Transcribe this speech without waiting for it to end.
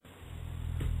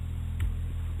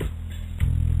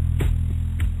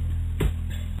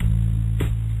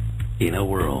In a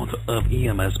world of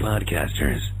EMS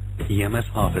podcasters, EMS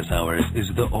Office Hours is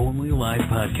the only live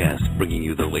podcast bringing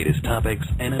you the latest topics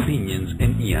and opinions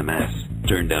in EMS.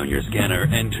 Turn down your scanner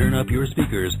and turn up your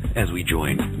speakers as we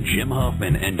join Jim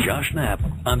Hoffman and Josh Knapp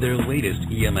on their latest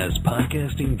EMS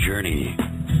podcasting journey.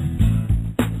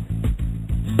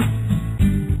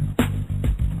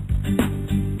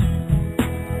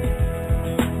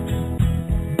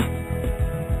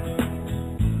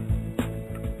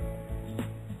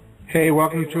 Hey,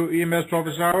 welcome to EMS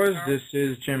Office Hours. This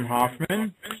is Jim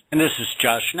Hoffman. And this is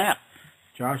Josh Knapp.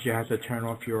 Josh, you have to turn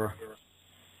off your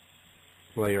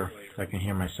player so I can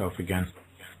hear myself again.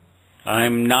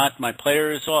 I'm not. My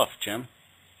player is off, Jim.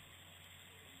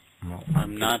 Well,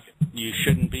 I'm not. You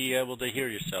shouldn't be able to hear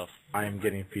yourself. I am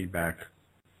getting feedback.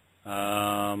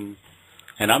 And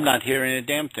I'm not hearing a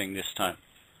damn thing this time.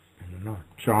 I don't know.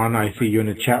 John, I see you in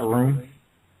the chat room.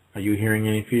 Are you hearing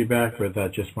any feedback, or is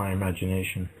that just my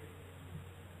imagination?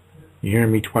 You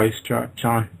hearing me twice,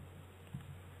 John?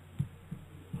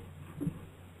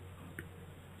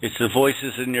 It's the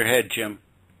voices in your head, Jim.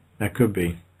 That could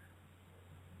be.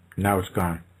 Now it's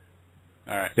gone.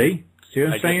 All right. See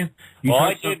what I'm saying? You Well,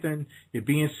 touch something, you're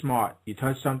being smart. You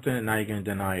touch something, and now you're going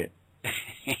to deny it.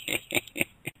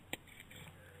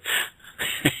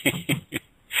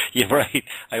 You're right.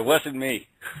 It wasn't me.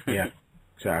 Yeah,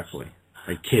 exactly.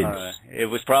 Like kids. It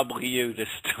was probably you this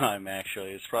time,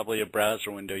 actually. It's probably a browser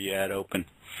window you had open.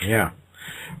 Yeah.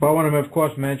 Well, I want to, of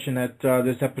course, mention that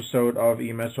this episode of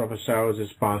EMS Office Hours is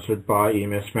sponsored by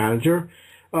EMS Manager.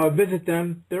 Visit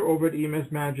them. They're over at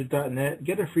emsmanager.net.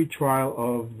 Get a free trial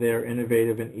of their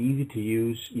innovative and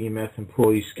easy-to-use EMS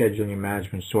employee scheduling and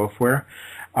management software.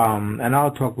 And I'll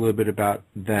talk a little bit about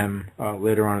them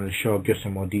later on in the show, give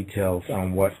some more details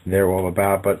on what they're all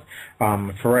about. But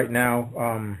for right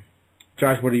now,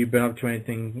 Josh, what have you been up to?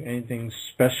 Anything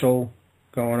special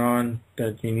going on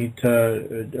that you need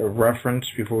to reference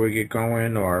before we get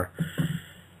going, or?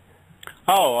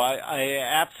 Oh, I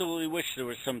absolutely wish there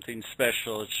was something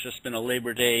special. It's just been a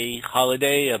Labor Day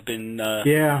holiday. I've been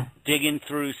digging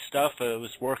through stuff. I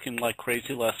was working like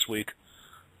crazy last week.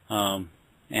 Actually,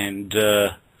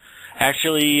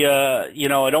 I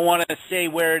don't want to say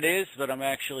where it is, but I'm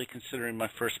actually considering my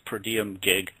first per diem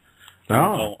gig.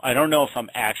 Oh. I don't know if I'm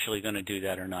actually going to do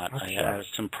that or not. I have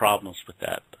some problems with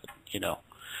that, but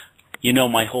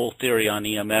my whole theory on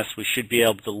EMS. We should be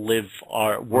able to live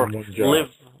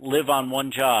on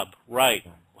one job. Right?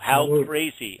 How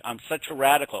crazy! I'm such a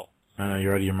radical. I know,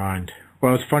 you're out of your mind.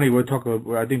 Well, it's funny. I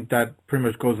think that pretty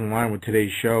much goes in line with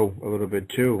today's show a little bit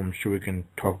too. I'm sure we can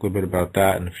talk a little bit about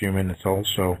that in a few minutes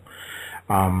also.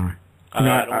 I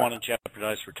don't want to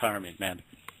jeopardize retirement, man.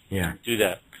 Yeah. Do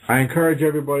that. I encourage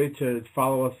everybody to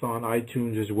follow us on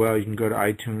iTunes as well. You can go to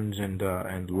iTunes and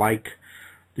like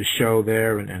the show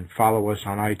there and follow us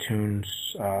on iTunes.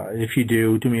 If you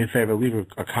do me a favor, leave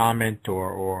a comment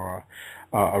or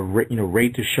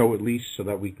rate the show at least so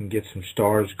that we can get some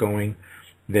stars going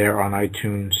there on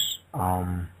iTunes.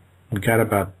 We got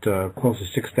about close to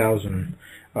 6,000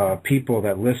 people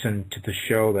that listen to the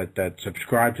show that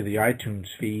subscribe to the iTunes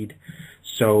feed.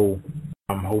 So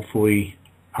hopefully.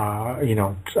 I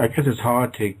guess it's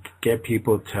hard to get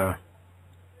people to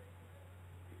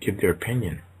give their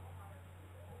opinion.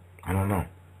 I don't know.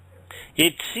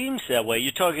 It seems that way.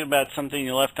 You're talking about something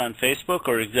you left on Facebook,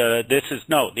 or the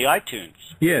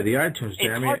iTunes. Yeah, the iTunes.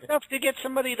 It's hard enough to get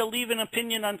somebody to leave an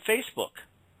opinion on Facebook.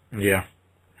 Yeah.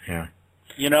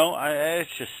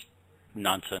 It's just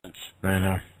nonsense. I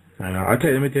know.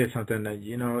 Let me tell you something. That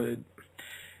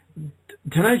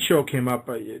tonight's show came up.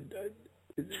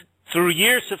 Through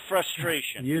years of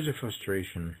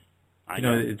frustration. I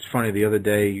know. It's funny. The other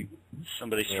day,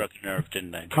 somebody struck a nerve,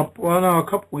 didn't they? A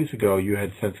couple weeks ago, you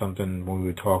had said something when we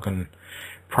were talking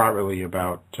privately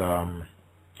about,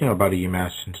 about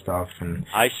EMS and stuff. And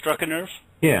I struck a nerve?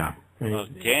 Yeah. Oh,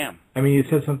 damn. I mean, you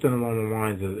said something along the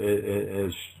lines of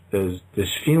there's this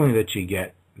feeling that you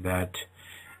get that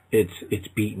it's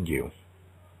beaten you.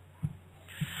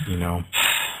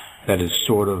 That is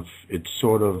sort of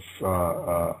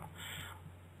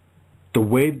the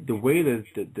way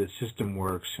that the system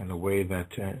works, and the way that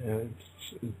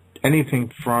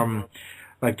anything from,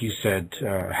 like you said,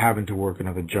 having to work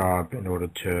another job in order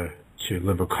to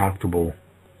live a comfortable,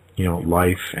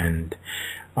 life, and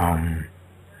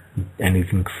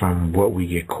anything from what we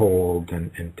get called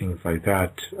and things like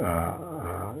that.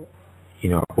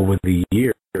 Over the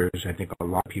years, I think a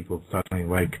lot of people start feeling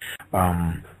like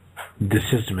the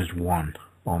system is one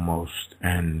almost,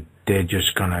 and they're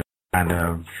just gonna kind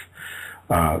of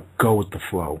go with the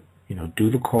flow. Do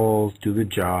the calls, do the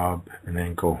job, and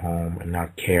then go home and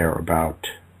not care about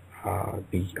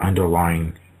the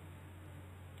underlying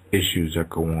issues that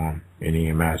go on in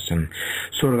EMS. And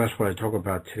sort of that's what I talk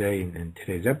about today in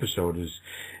today's episode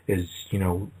is, you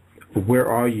know, where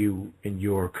are you in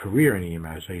your career in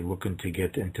EMS? Are you looking to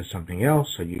get into something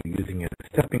else? Are you using it as a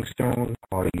stepping stone?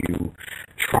 Are you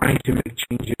trying to make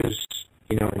changes,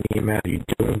 you know, in EMS? Are you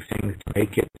doing things to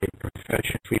make it a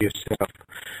profession for yourself?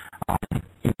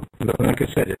 You know, like I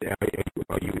said,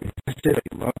 are you interested? Are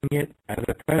you loving it as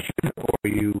a profession? Or are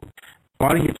you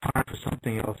biding your time for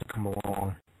something else to come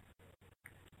along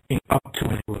up to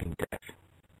and including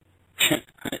death?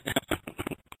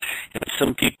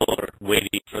 Some people are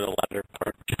waiting for the latter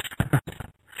part.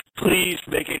 Please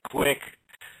make it quick.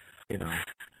 You know,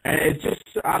 and it's just,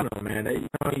 I don't know, man.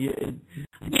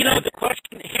 You know, the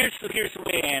question, here's the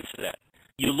way I answer that.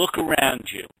 You look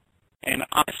around you, and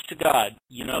honest to God,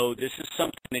 you know, this is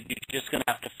something that you're just going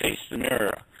to have to face the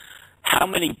mirror. How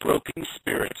many broken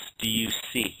spirits do you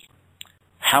see?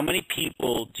 How many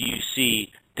people do you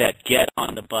see that get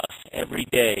on the bus every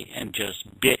day and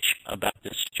just bitch about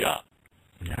this job?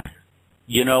 Yeah.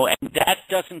 You know, and that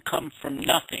doesn't come from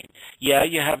nothing. Yeah,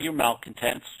 you have your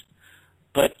malcontents,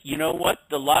 but you know what?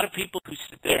 A lot of people who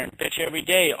sit there and bitch every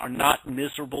day are not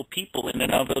miserable people in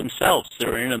and of themselves.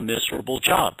 They're in a miserable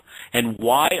job. And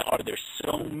why are there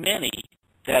so many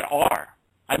that are?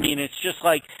 I mean, it's just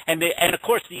like, and of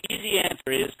course the easy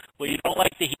answer is, well, you don't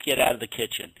like the heat, get out of the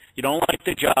kitchen. You don't like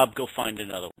the job, go find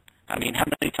another one. I mean, how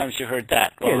many times you heard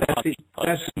that? Yeah,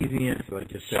 that's the easy answer,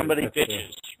 like you said. Somebody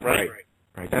bitches, right?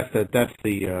 Right. That's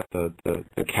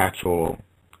the catch-all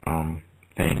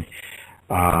thing.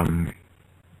 I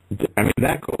mean,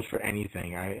 that goes for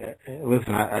anything.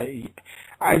 Listen.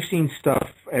 I've seen stuff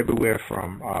everywhere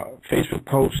from Facebook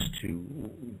posts to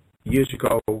years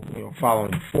ago, you know,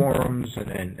 following forums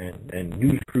and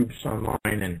news groups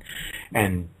online,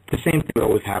 and the same thing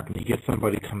always happens. You get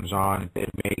somebody comes on, they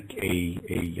make a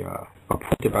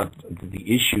point about the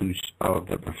issues of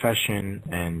the profession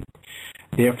and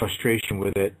their frustration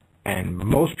with it, and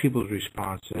most people's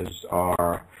responses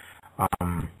are,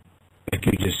 like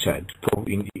you just said,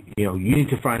 you know, you need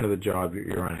to find another job.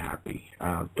 You're unhappy.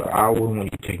 I wouldn't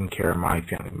want you taking care of my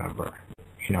family member.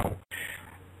 You know,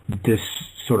 this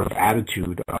sort of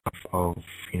attitude of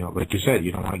you know, like you said,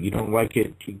 you don't like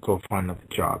it, you go find another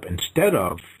job. Instead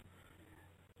of,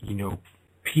 you know,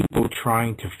 people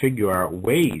trying to figure out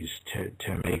ways to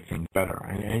make things better.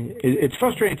 And it's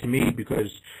frustrating to me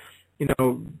because, you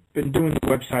know, been doing the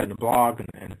website and the blog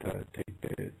and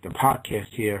the podcast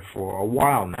here for a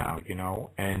while now, you know,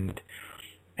 and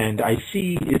I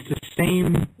see it's the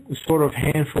same sort of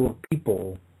handful of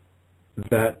people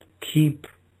that keep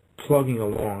plugging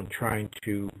along, trying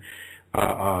to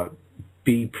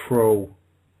be pro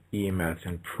EMS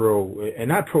and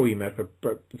not pro EMS,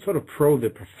 but sort of pro the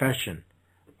profession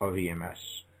of EMS.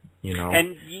 You know,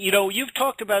 and you know, you've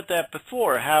talked about that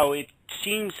before. How it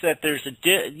seems that there's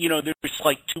there's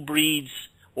like two breeds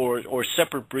or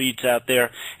separate breeds out there,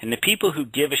 and the people who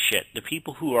give a shit, the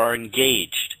people who are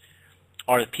engaged,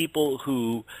 are the people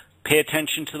who pay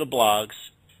attention to the blogs,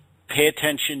 pay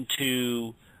attention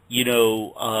to, you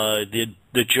know,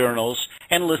 the journals,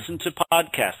 and listen to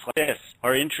podcasts like this,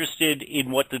 are interested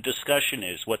in what the discussion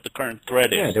is, what the current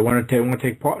thread is. Yeah, they want to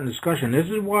take part in the discussion. This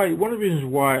is why, one of the reasons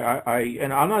why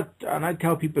I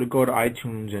tell people to go to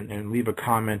iTunes and leave a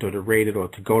comment or to rate it or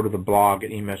to go to the blog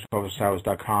at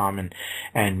emsofficehours.com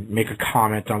and make a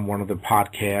comment on one of the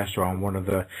podcasts or on one of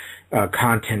the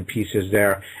content pieces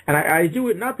there. And I do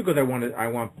it not because I want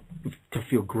to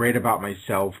feel great about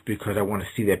myself, because I want to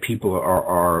see that people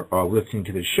are listening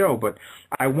to the show, but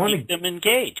I want to keep them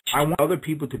engaged. I want other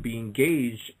people to be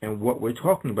engaged in what we're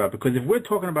talking about, because if we're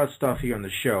talking about stuff here on the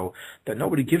show that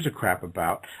nobody gives a crap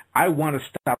about, I want to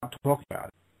stop talking about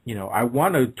it. You know, I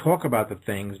want to talk about the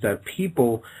things that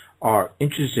people are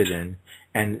interested in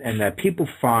and that people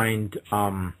find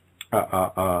you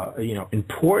know,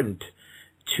 important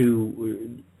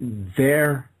to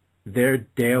their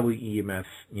daily EMS,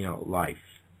 you know, life,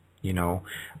 you know.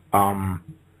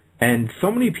 And so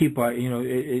many people, you know,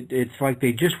 it's like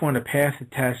they just want to pass the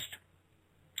test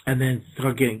and then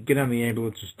start get on the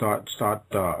ambulance and start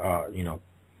you know,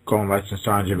 going license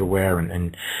signs everywhere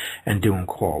and doing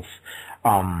calls.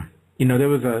 You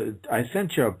know, I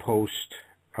sent you a post,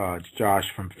 Josh,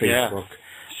 from Facebook.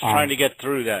 Yeah, trying to get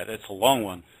through that. It's a long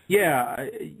one. Yeah,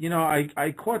 you know,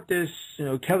 I caught this, you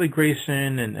know, Kelly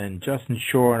Grayson and Justin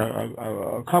Shore and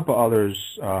a couple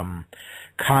others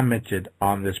commented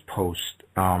on this post,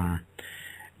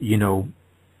 you know,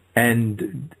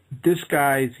 and this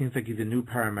guy seems like he's a new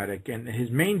paramedic, and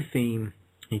his main theme,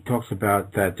 he talks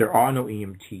about that there are no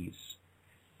EMTs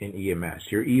in EMS.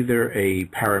 You're either a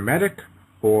paramedic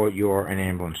or you're an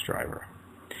ambulance driver.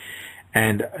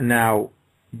 And now,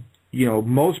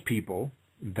 most people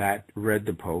that read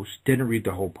the post didn't read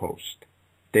the whole post.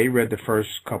 They read the first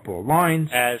couple of lines.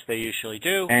 As they usually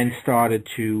do. And started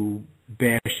to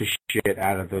bash the shit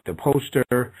out of the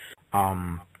poster,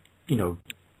 banging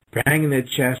their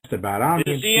chest about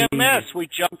it's EMS. We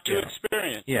jump to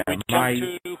experience. Yeah, we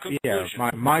jump to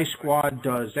conclusion. my squad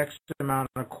does X amount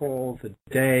of calls a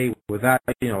day without,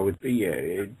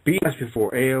 BS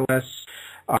before AOS,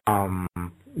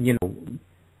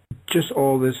 just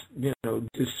all this,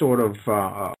 this sort of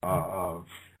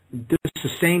this the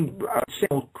same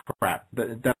old crap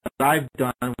that I've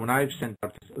done when I've sent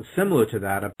out similar to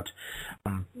that about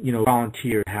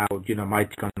volunteer, how my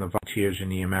take on the volunteers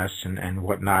in EMS and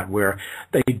whatnot, where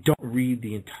they don't read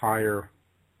the entire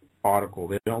article,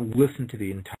 they don't listen to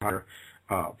the entire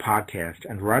podcast,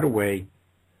 and right away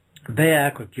they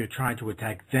act like you're trying to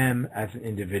attack them as an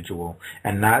individual,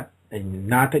 and not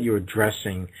that you're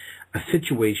addressing a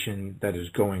situation that is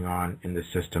going on in the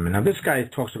system. And now this guy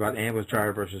talks about ambulance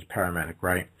driver versus paramedic,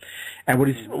 right? And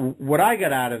what I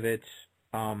got out of it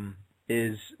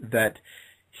is that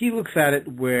he looks at it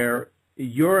where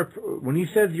when he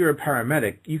says you're a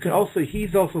paramedic, he's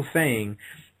also saying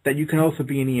that you can also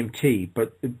be an EMT,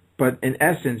 but in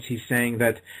essence he's saying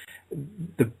that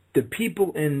the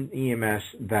people in EMS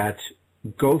that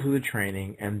go through the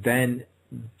training and then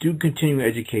do continuing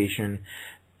education,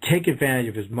 take advantage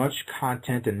of as much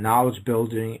content and knowledge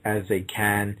building as they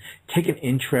can, take an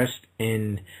interest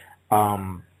in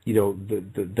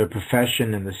the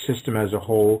profession and the system as a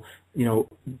whole,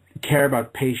 care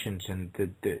about patients and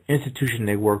the institution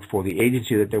they work for, the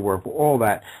agency that they work for, all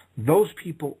that. Those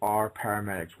people are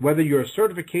paramedics. Whether your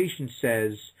certification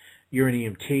says you're an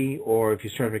EMT or if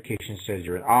your certification says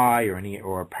you're an I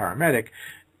or a paramedic,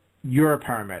 you're a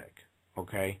paramedic,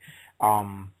 okay?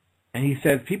 And he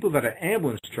says people that are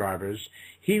ambulance drivers,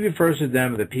 he refers to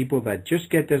them as the people that just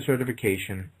get their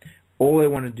certification. All they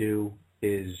want to do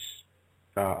is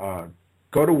go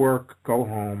to work, go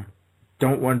home,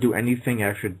 don't want to do anything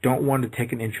extra, don't want to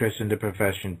take an interest in the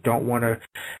profession, don't want to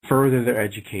further their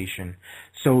education.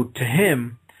 So to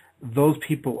him, those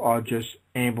people are just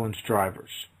ambulance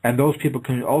drivers. And those people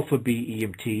can also be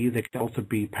EMT, they can also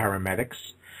be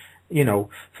paramedics. So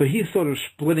he's sort of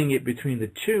splitting it between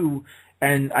the two,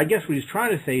 and I guess what he's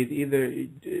trying to say is either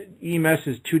EMS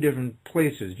is two different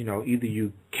places, either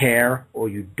you care or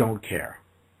you don't care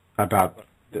about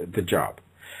the job.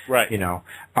 Right. And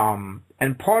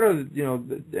part of,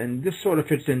 and this sort of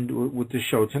fits in with the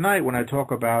show tonight when I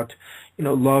talk about,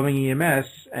 loving EMS,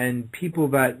 and people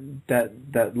that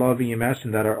love EMS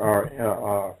and that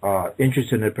are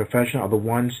interested in the profession are the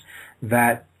ones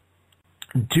that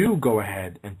do go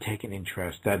ahead and take an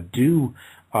interest, that do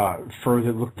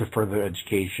look to further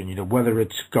education, whether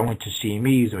it's going to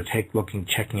CMEs or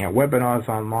checking out webinars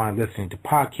online, listening to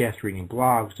podcasts, reading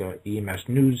blogs, EMS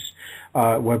news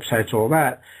websites, all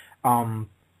that.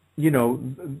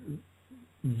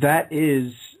 That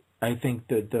is, I think,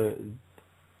 the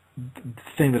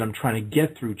thing that I'm trying to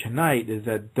get through tonight is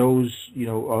that those,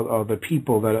 are the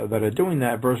people that are doing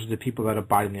that versus the people that are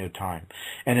biding their time,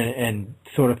 and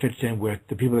sort of fits in with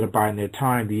the people that are biding their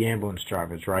time, the ambulance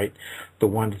drivers, right? The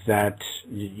ones that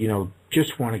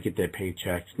just want to get their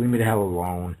paychecks. Leave me the hell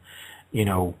alone.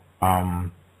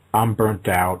 I'm burnt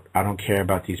out. I don't care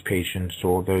about these patients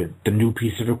or the new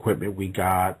piece of equipment we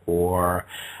got or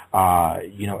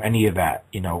any of that.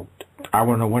 I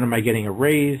want to know when am I getting a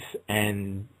raise,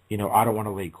 and I don't want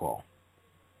a late call.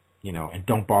 And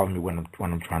don't bother me when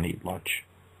I'm trying to eat lunch.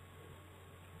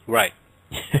 Right.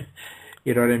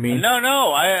 You know what I mean?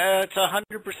 No, it's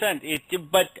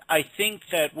 100%. But I think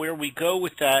that where we go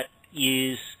with that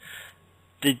is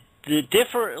the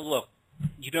different look.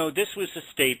 This was a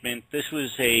statement. This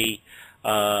was I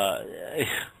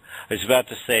was about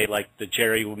to say like the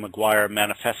Jerry Maguire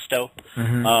manifesto,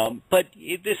 but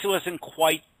this wasn't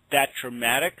quite that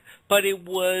dramatic. But it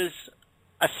was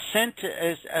an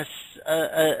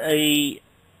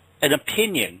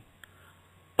opinion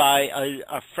by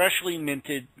a freshly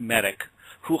minted medic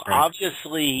who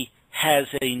obviously has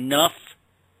enough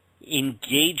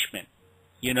engagement.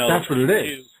 That's what it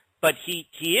is. But he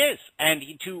is, and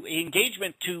to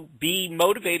engagement to be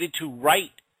motivated to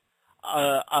write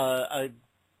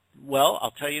well,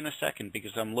 I'll tell you in a second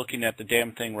because I'm looking at the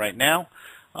damn thing right now.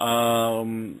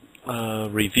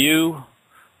 Review,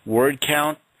 word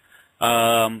count,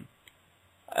 a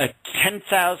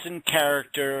 10,000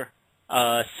 character,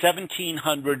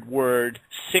 1,700 word,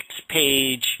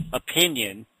 6-page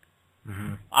opinion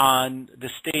on the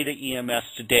state of EMS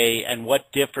today and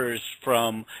what differs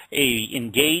from a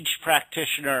engaged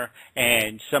practitioner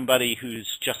and somebody who's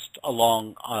just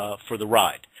along for the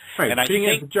ride. Right, and I treating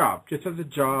think, as a job, just as a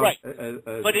job. Right.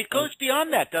 But it goes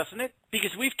beyond that, doesn't it?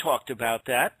 Because we've talked about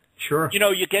that. Sure. You know,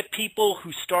 you get people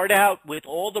who start out with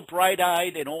all the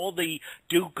bright-eyed and all the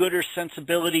do-gooder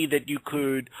sensibility that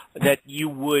you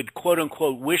would,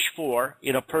 quote-unquote, wish for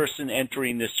in a person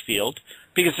entering this field,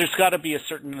 because there's got to be a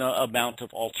certain amount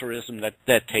of altruism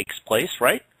that takes place,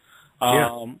 right?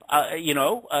 Then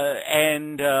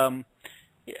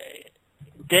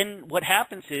what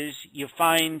happens is you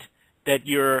find that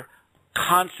you're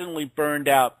constantly burned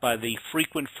out by the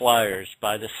frequent flyers,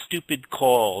 by the stupid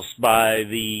calls, by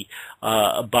the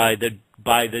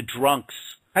drunks.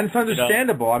 And it's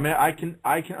understandable. I mean, I can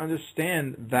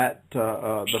understand that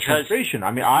the frustration.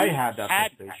 I mean, I had that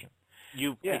frustration.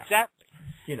 Exactly.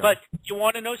 You know. But you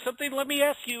want to know something? Let me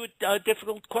ask you a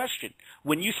difficult question.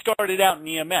 When you started out in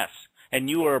EMS and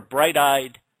you were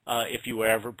bright-eyed, if you were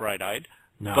ever bright-eyed.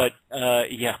 No. But,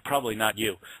 probably not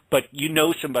you. But you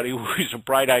know somebody who's a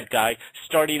bright-eyed guy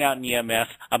starting out in EMS,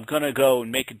 I'm going to go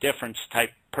and make a difference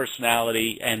type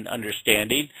personality and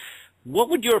understanding. What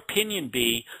would your opinion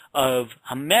be of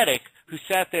a medic who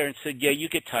sat there and said, yeah, you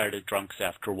get tired of drunks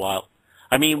after a while?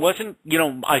 I mean,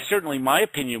 my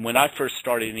opinion when I first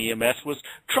started in EMS was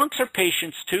drunks are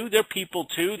patients too. They're people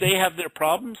too. They have their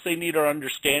problems. They need our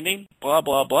understanding, blah,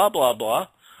 blah, blah, blah, blah.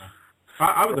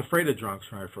 I was afraid of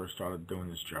drunks when I first started doing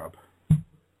this job.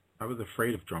 I was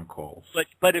afraid of drunk calls.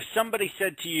 But if somebody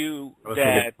said to you that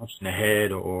get punched in the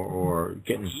head or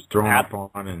getting thrown up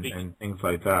on and things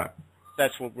like that.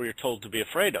 That's what we're told to be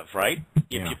afraid of, right? If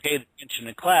you paid attention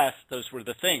in class, those were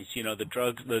the things. You know,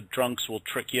 the drunks will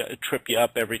trip you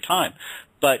up every time.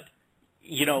 But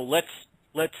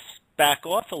let's back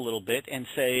off a little bit and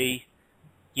say,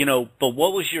 but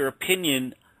what was your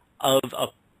opinion of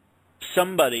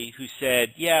somebody who said,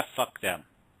 yeah, fuck them.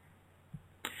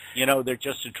 They're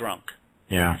just a drunk.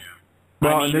 Yeah.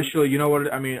 Well, initially,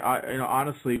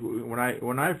 honestly, when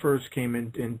I first came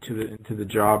into the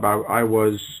job,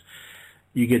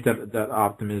 you get that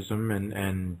optimism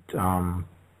and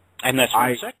that's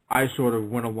what I sort of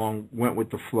went with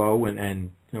the flow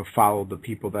and followed the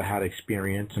people that had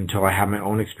experience until I had my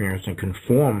own experience and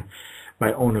conform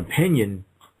my own opinion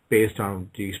based on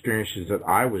the experiences that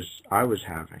I was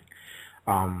having.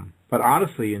 But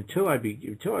honestly, until I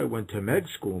went to med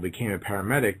school and became a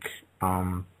paramedic,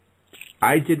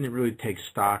 I didn't really take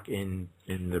stock in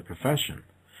the profession.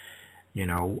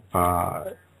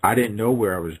 I didn't know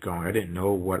where I was going. I didn't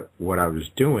know what I was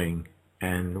doing.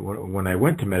 And when I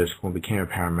went to med school and became a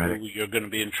paramedic, you're going to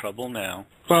be in trouble now.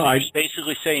 Well, so you're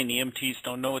basically saying EMTs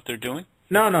don't know what they're doing?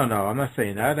 No. I'm not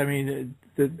saying that. I mean,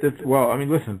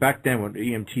 listen. Back then, when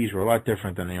EMTs were a lot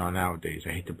different than they are nowadays.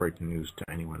 I hate to break the news to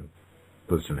anyone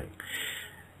listening.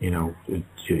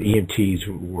 EMTs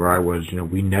where I was,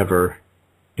 we never,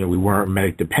 we weren't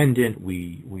medic dependent.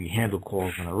 We handled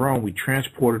calls on our own. We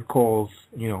transported calls,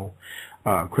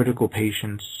 critical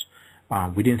patients.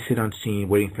 We didn't sit on scene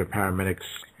waiting for paramedics,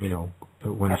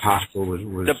 when the hospital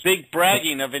was... The big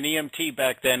bragging of an EMT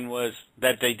back then was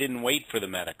that they didn't wait for the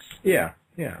medics. Yeah.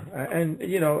 And,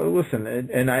 listen,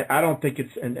 and I don't think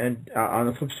it's... And on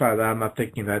the flip side of that, I'm not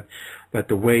thinking that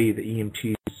the way the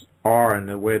EMTs are and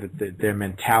the way that their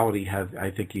mentality has, I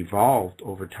think, evolved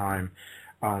over time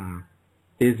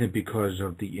isn't because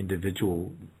of the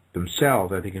individual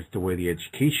themselves. I think it's the way the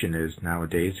education is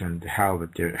nowadays and how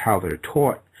they're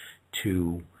taught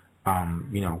to,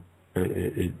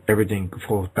 everything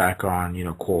falls back on,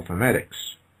 call for medics.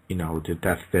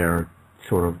 That's their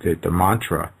sort of the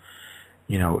mantra,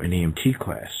 in EMT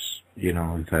class.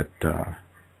 That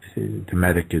the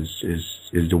medic is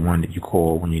the one that you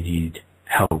call when you need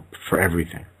help for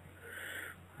everything.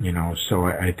 So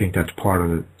I think that's part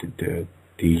of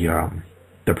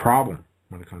the problem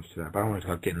when it comes to that. But I don't want to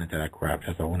start getting into that crap.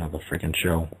 That's a whole other freaking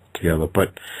show together.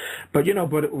 But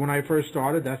when I first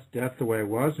started, that's the way it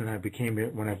was, and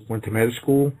when I went to med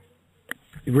school,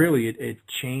 really it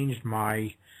changed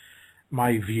my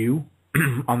view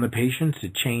on the patients.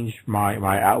 It changed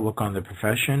my outlook on the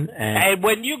profession. And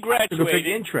when you graduated, I took a big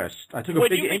interest.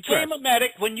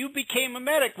 When you became a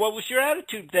medic, what was your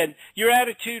attitude then? Your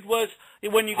attitude was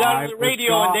when you got on the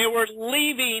radio and they were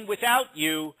leaving without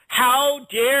you. How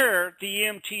dare the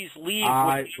EMTs leave?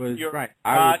 I was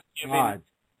God.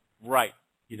 Right.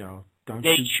 Don't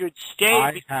they you, should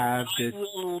stay. I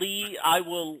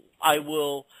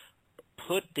will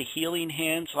put the healing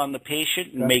hands on the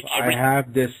patient and make everything. I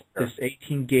have this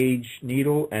 18 gauge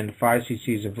needle and 5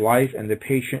 cc's of life, and the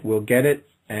patient will get it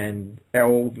and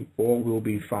all will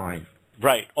be fine.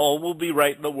 Right. All will be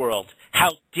right in the world.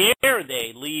 How dare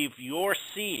they leave your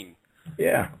scene?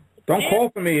 Yeah. Don't call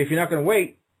for me if you're not going to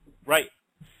wait. Right.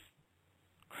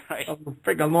 Right. That's a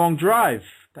freaking long drive.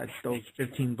 That's those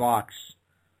 15 blocks.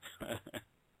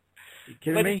 You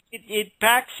kidding me? It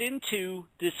backs into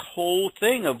this whole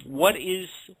thing of what is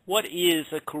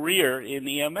a career in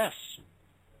EMS.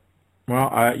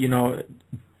 Well, you know,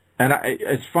 and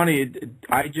it's funny.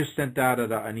 I just sent out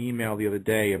an email the other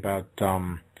day about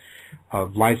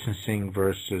licensing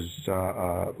versus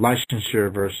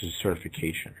licensure versus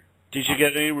certification. Did you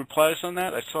get any replies on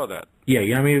that? I saw that. Yeah,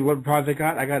 you know what I mean? What replies I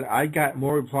got? I got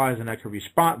more replies than I could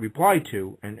reply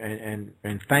to, and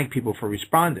thank people for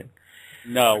responding.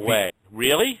 No way.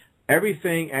 Really?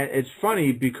 Everything, and it's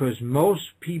funny because most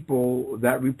people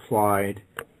that replied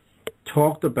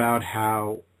talked about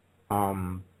how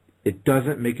it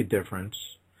doesn't make a difference.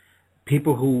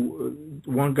 People who,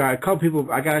 a couple people,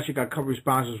 I got a couple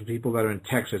responses from people that are in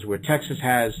Texas, where Texas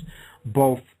has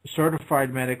both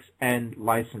certified medics and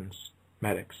licensed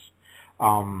medics.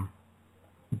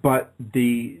 But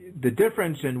the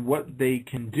difference in what they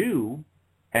can do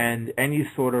and any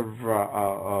sort of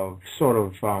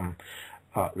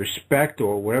respect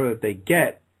or whatever that they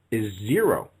get is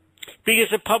zero. Because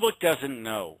the public doesn't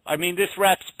know. I mean, this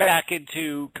wraps back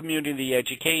into community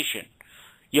education.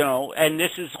 You know, and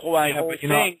this is my whole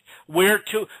thing.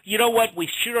 You know what? We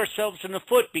shoot ourselves in the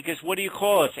foot because what do you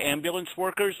call us? Ambulance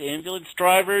workers, ambulance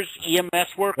drivers,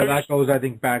 EMS workers? Well, that goes, I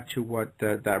think, back to what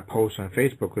that post on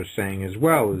Facebook was saying as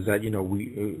well, is that, you know,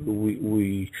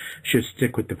 we should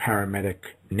stick with the paramedic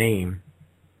name,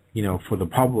 you know, for the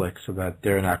public so that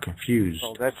they're not confused.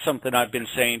 Well, that's something I've been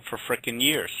saying for frickin'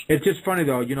 years. It's just funny,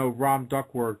 though. You know, Ron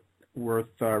Duckworth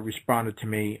responded to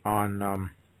me on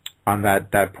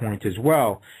that point as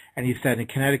well, and he said in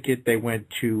Connecticut they went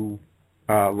to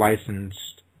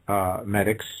licensed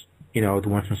medics, you know, they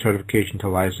went from certification to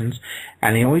license,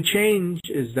 and the only change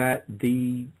is that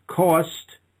the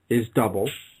cost is double,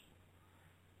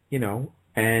 you know,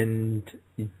 and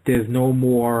there's no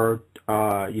more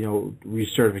you know,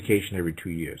 recertification every 2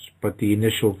 years, but the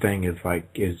initial thing is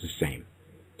the same,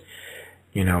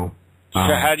 you know. So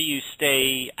how do you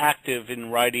stay active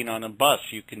in riding on a bus?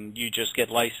 You just get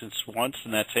licensed once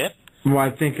and that's it? Well,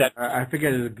 I think I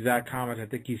forget his exact comment. I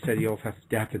think he said you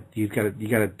got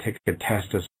to take a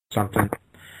test or something.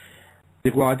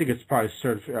 Well, I think it's probably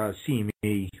CME,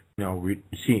 you know,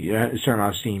 certain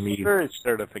amount of CME. There is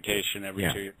certification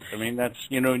every 2 years. I mean, that's,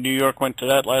 you know, New York went to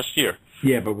that last year.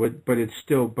 Yeah, but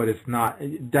it's not.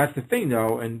 That's the thing,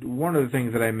 though, and one of the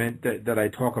things that I meant that I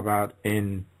talk about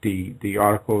in the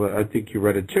article, I think you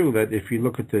read it too, that if you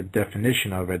look at the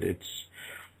definition of it, it's,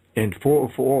 and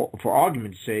for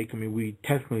argument's sake, I mean, we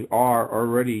technically are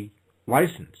already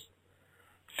licensed.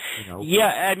 You know? Yeah,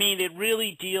 I mean, it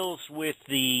really deals with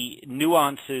the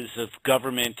nuances of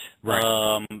government,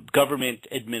 right. Government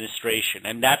administration,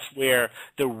 and that's where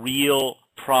the real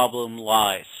problem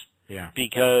lies. Yeah.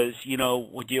 Because, you know,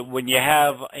 when you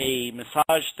have a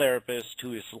massage therapist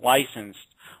who is licensed,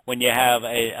 when you have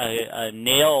a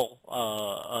nail,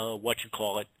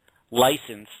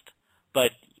 licensed,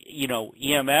 but, you know,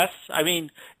 EMS, I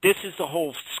mean, this is the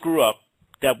whole screw up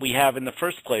that we have in the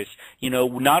first place. You know,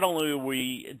 not only are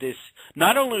we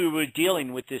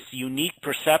dealing with this unique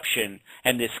perception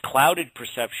and this clouded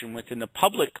perception within the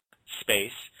public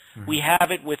space, we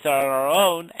have it with our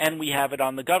own, and we have it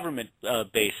on the government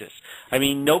basis. I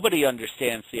mean, nobody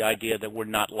understands the idea that we're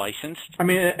not licensed. I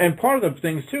mean, and part of the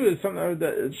things too is something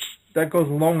that goes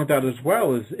along with that as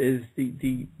well is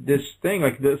this thing,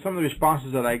 like some of the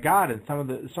responses that I got, and some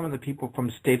of the people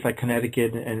from states like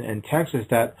Connecticut and Texas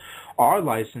that are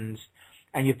licensed,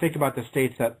 and you think about the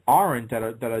states that aren't,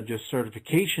 that are just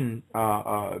certification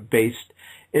based.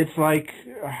 It's like,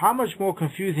 how much more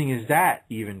confusing is that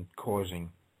even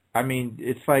causing? I mean,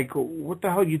 it's like, what the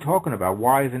hell are you talking about?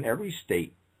 Why isn't every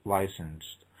state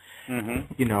licensed?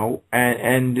 Mm-hmm. You know,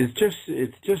 and it's just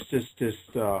this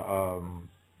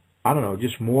I don't know,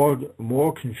 just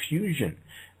more confusion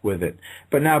with it.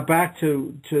 But now back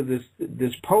to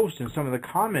this post and some of the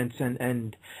comments,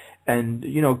 and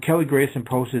you know, Kelly Grayson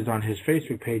posted on his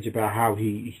Facebook page about how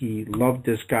he loved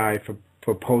this guy for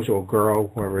posting, or girl,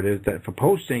 whoever it is, that for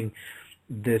posting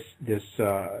this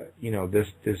you know, this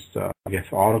I guess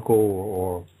article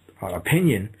or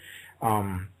opinion,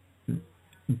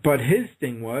 but his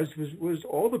thing was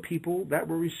all the people that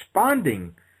were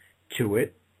responding to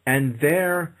it and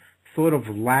their sort of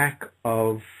lack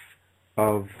of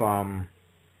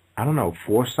I don't know,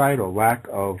 foresight or lack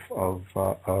of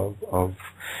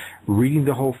reading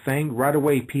the whole thing. Right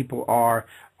away, people are,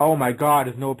 oh my God,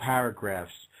 there's no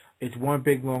paragraphs. It's one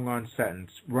big long on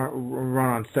sentence, run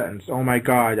on sentence. Oh my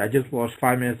God, I just lost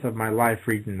 5 minutes of my life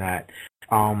reading that.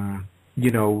 The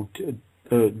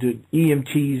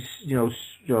EMTs,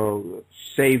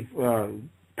 save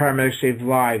paramedics save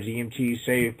lives. EMTs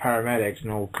save paramedics.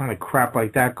 Kind of crap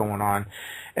like that going on.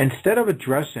 Instead of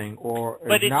addressing or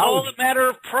but it's all a matter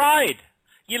of pride.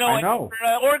 I know.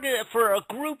 For a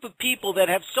group of people that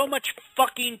have so much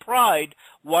fucking pride,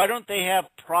 why don't they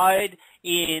have pride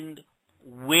in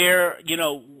where,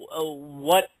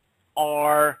 what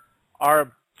our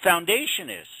foundation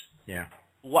is? Yeah.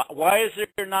 Why is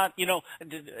there not,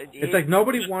 It's like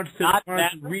nobody wants to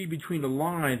read between the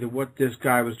lines of what this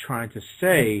guy was trying to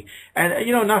say. And,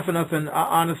 not for nothing,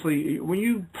 honestly, when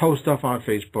you post stuff on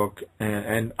Facebook,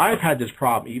 and I've had this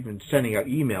problem even sending out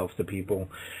emails to people,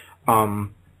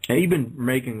 and even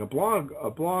making a blog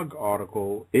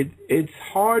article, it's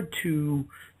hard to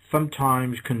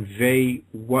sometimes convey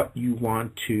what you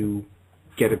want to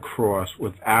get across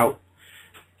without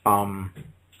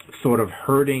sort of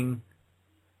hurting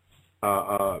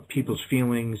people's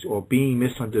feelings or being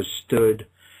misunderstood.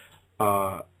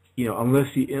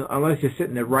 Unless you're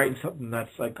sitting there writing something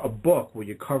that's like a book where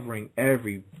you're covering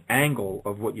every angle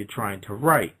of what you're trying to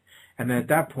write. And then at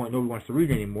that point, nobody wants to read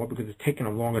it anymore because it's taking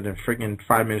them longer than friggin'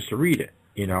 5 minutes to read it,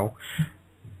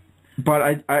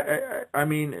 But I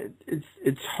mean,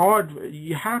 it's hard.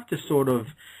 You have to sort of,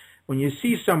 when you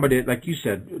see somebody, like you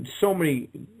said,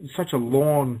 such a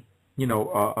long,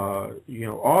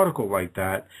 article like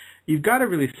that, you've got to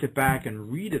really sit back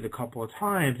and read it a couple of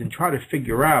times and try to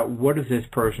figure out what is this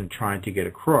person trying to get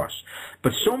across.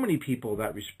 But so many people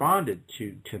that responded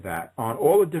to that on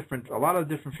a lot of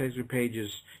different Facebook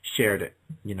pages shared it,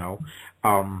 and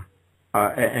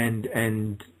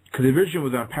because the original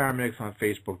was on paramedics on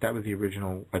Facebook. That was the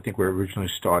original, I think, where it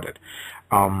originally started.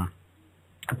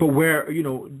 But where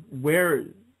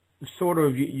sort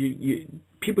of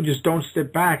people just don't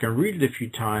step back and read it a few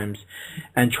times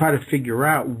and try to figure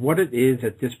out what it is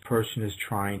that this person is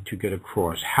trying to get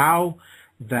across. How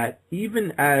that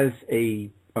even as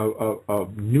a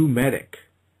new medic,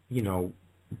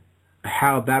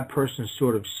 how that person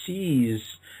sort of sees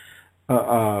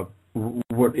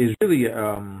what is really,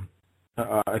 I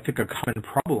think, a common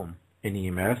problem in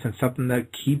EMS and something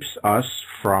that keeps us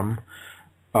from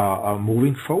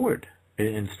moving forward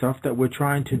in stuff that we're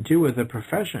trying to do as a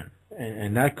profession.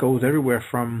 And that goes everywhere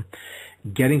from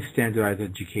getting standardized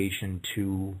education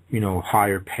to,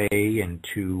 higher pay and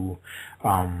to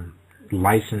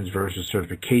license versus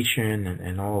certification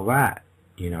and all of that,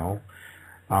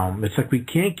 It's like we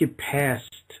can't get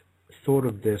past sort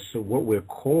of this, what we're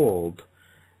called,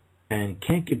 and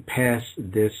can't get past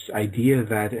this idea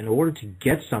that in order to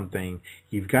get something,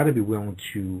 you've got to be willing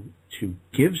to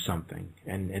give something.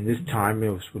 And this time,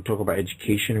 we talk about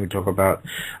education, we talk about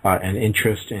an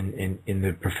interest in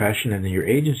the profession and in your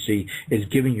agency, is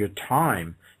giving your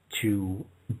time to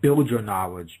build your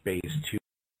knowledge base.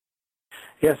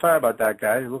 Yeah, sorry about that,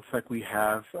 guys. It looks like we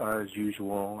have, as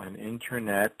usual, an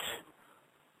internet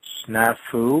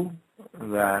snafu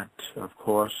that, of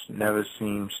course, never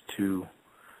seems to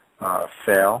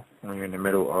fail when you're in the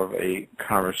middle of a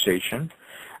conversation.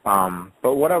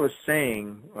 But what I was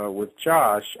saying with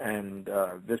Josh and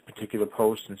this particular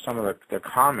post and some of the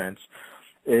comments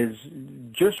is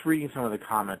just reading some of the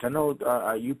comments. I know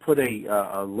you put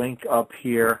a link up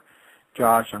here,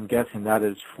 Josh. I'm guessing that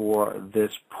is for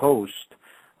this post.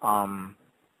 The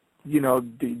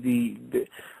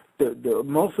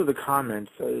most of the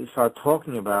comments start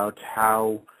talking about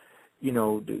how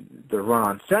the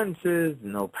run-on sentences,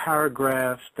 no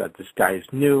paragraphs, that this guy is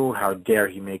new, how dare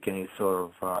he make any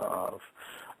sort of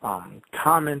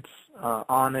comments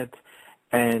on it,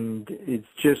 and it's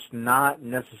just not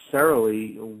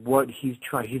necessarily what he's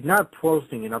trying. He's not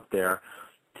posting it up there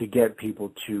to get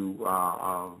people to,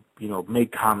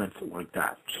 make comments like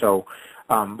that. So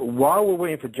while we're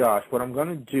waiting for Josh, what I'm going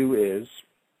to do is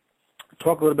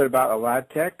talk a little bit about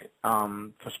EladTech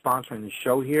for sponsoring the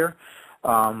show here.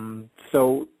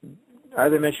 So,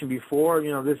 as I mentioned before,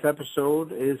 this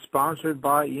episode is sponsored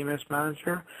by EMS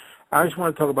Manager. I just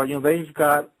want to talk about, they've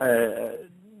got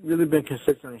really been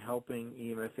consistently helping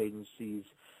EMS agencies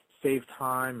save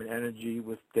time and energy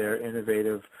with their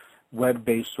innovative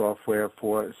web-based software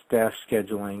for staff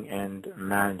scheduling and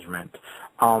management.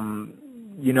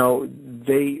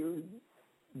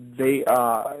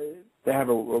 They have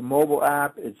a mobile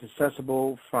app. It's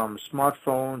accessible from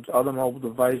smartphones, other mobile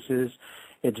devices.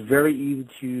 It's very easy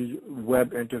to use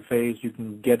web interface. You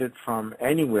can get it from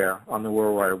anywhere on the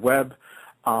World Wide Web.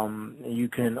 You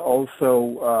can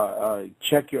also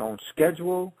check your own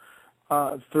schedule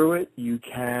through it. You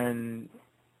can.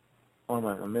 Hold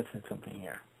on, I'm missing something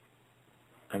here.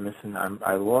 I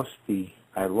lost the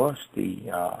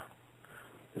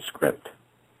script.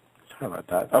 Sorry about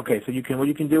that. Okay, so what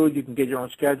you can do is you can get your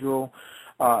own schedule.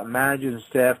 Managers and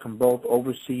staff can both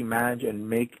oversee, manage, and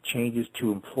make changes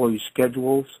to employee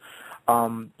schedules.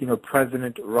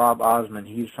 President Rob Osmond,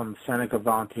 he's from Seneca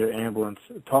Volunteer Ambulance,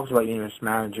 talks about EMS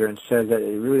Manager and says that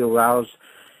it really allows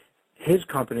his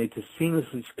company to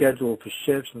seamlessly schedule for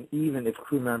shifts, and even if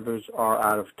crew members are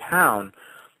out of town,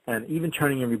 and even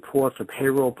turning in reports for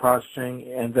payroll processing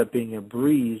ends up being a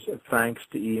breeze thanks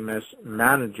to EMS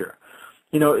Manager.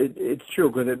 It's true,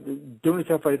 because doing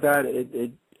stuff like that,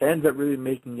 it ends up really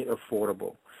making it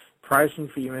affordable. Pricing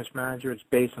for EMS Manager is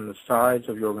based on the size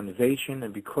of your organization,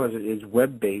 and because it is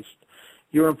web-based,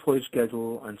 your employee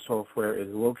schedule and software is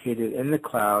located in the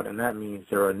cloud, and that means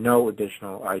there are no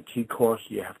additional IT costs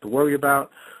you have to worry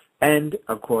about. And,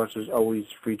 of course, there's always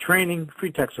free training,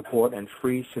 free tech support, and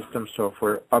free system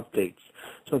software updates.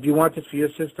 So if you want this for your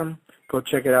system, go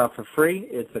check it out for free.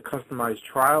 It's a customized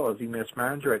trial of EMS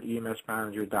Manager at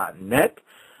emsmanager.net.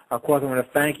 Of course, I want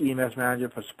to thank EMS Manager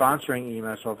for sponsoring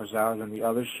EMS Office Hours and the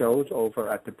other shows over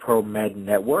at the ProMed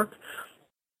Network.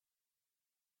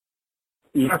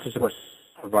 EMS supports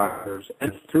providers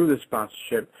and through the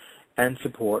sponsorship and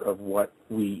support of what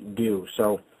we do.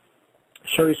 So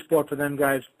show your support for them,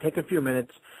 guys. Take a few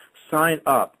minutes. Sign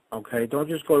up, okay? Don't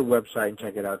just go to the website and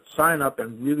check it out. Sign up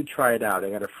and really try it out. They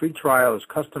got a free trial. It's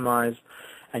customized,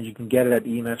 and you can get it at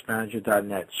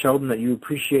emsmanager.net. Show them that you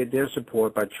appreciate their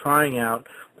support by trying out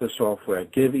the software.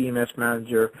 Give EMS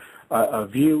Manager a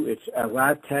view. It's a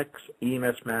LaTeX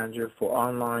EMS Manager for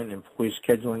online employee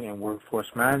scheduling and workforce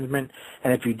management.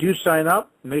 And if you do sign up,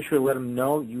 make sure to let them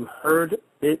know you heard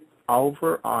it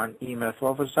over on EMS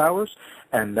Office Hours,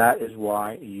 and that is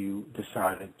why you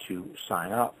decided to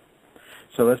sign up.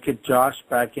 So let's get Josh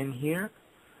back in here.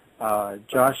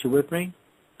 Josh, you with me?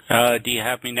 Do you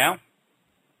have me now?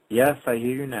 Yes, I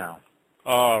hear you now.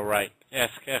 All right. Yes,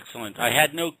 excellent.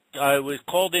 I was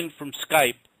called in from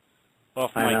Skype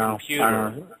off my computer.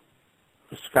 I know.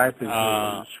 Skype is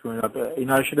screwing up.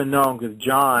 I should have known because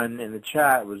John in the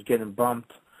chat was getting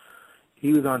bumped.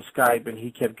 He was on Skype and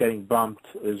he kept getting bumped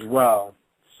as well.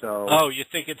 So. Oh, you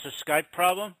think it's a Skype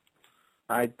problem?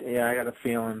 I got a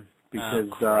feeling because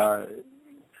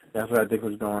that's what I think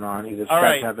was going on. Either All Skype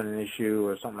right. having an issue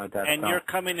or something like that. And you're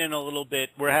coming in a little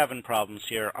bit. We're having problems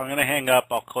here. I'm going to hang up.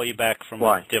 I'll call you back from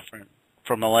a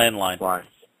landline. Why?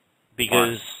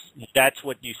 Because that's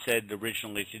what you said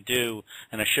originally to do,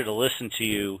 and I should have listened to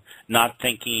you, not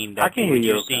thinking that you were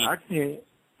using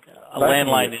a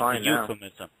landline is a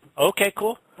euphemism. Okay,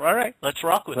 cool. All right, let's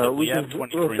rock with it. We have 23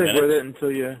 minutes. We'll stick with it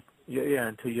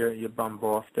until you bump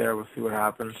off there. We'll see what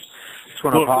happens. Just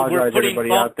want to apologize to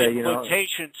everybody out there. We're putting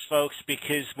quotations, folks,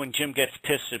 because when Jim gets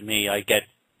pissed at me, I get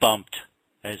bumped,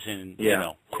 as in,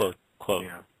 quote.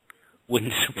 Yeah.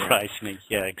 Wouldn't surprise me.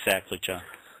 Yeah, exactly, John.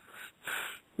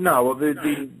 No,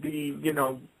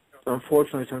 well,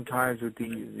 unfortunately, sometimes with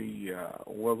the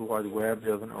World Wide Web,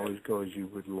 doesn't always go as you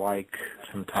would like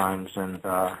sometimes, and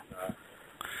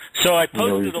so I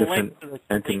posted a link to the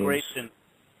integration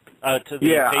to the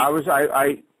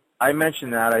page. I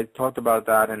mentioned that. I talked about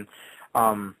that, and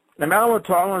I don't want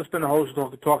to spend the whole show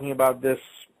talking about this.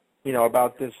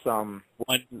 About this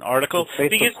one article,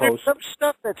 because there's some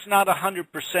stuff that's not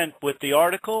 100% with the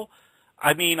article.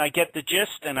 I mean, I get the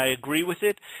gist and I agree with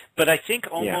it, but I think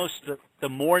almost the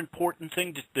more important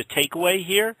thing, the takeaway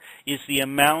here, is the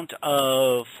amount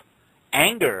of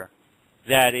anger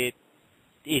that it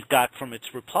got from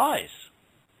its replies.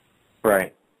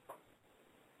 Right.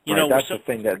 That's the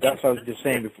thing. That's what I was just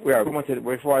saying before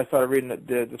I started reading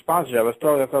the sponsorship. That's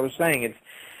what I was saying.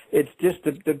 It's just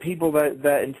the people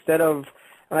that instead of,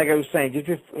 like I was saying,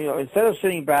 instead of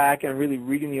sitting back and really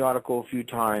reading the article a few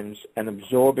times and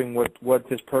absorbing what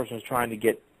this person is trying to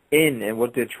get in and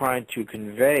what they're trying to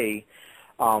convey,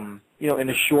 in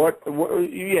a short,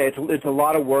 it's a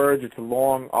lot of words, it's a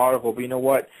long article, but you know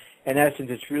what? In essence,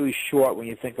 it's really short when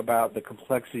you think about the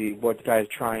complexity of what the guy is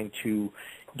trying to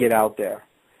get out there,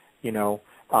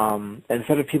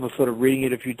 instead of people sort of reading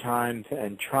it a few times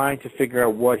and trying to figure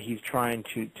out what he's trying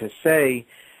to say,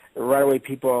 right away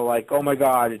people are like, oh, my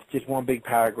God, it's just one big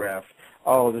paragraph.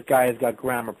 Oh, this guy has got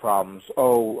grammar problems.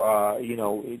 Oh, it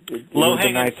would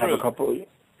be nice to have a couple.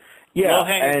 Yeah,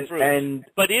 low-hanging fruit.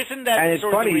 But isn't that and it's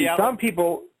sort funny, of the reality? Some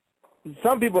people,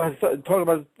 some people have talk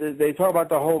about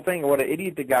the whole thing, what an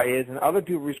idiot the guy is, and other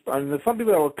people respond. Some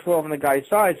people that were clear on the guy's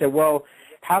side said, "Well,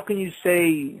 how can you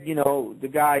say the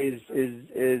guy is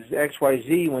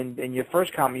XYZ when in your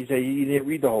first comment you say you didn't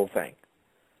read the whole thing?"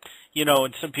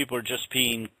 And some people are just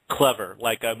being clever.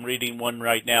 Like I'm reading one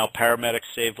right now,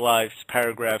 paramedics save lives,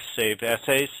 paragraphs save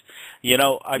essays.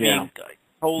 I mean,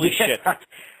 holy shit.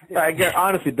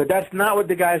 Honestly, but that's not what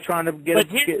the guy's trying to get. But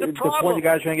here's the problem. The point the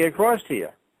guy's trying to get across to you.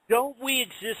 Don't we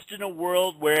exist in a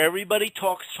world where everybody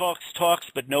talks,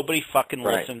 but nobody fucking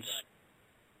listens?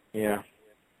 Yeah.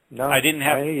 No, I didn't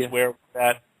have to swear with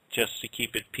that just to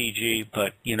keep it PG,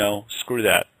 but, screw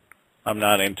that. I'm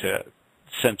not into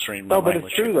censoring my language. No, but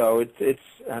it's true, though. It's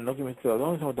don't get me started. I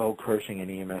don't know what the whole cursing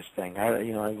and EMS thing.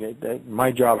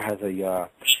 My job has they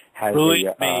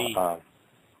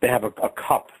have a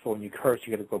cup, so when you curse,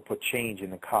 you got to go put change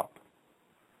in the cup.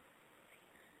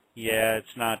 Yeah,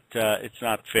 it's not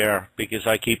fair because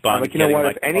I keep on. But you know what?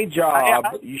 If any job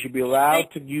you should be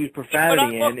allowed to use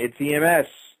profanity in, it's EMS.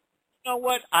 You know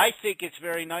what? I think it's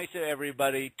very nice of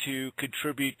everybody to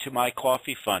contribute to my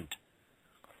coffee fund.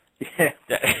 Yeah.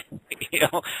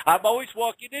 I'm always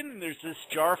walking in and there's this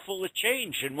jar full of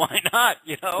change, and why not?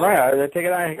 Right. I take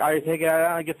it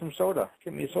out. I get some soda.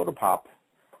 Give me a soda pop.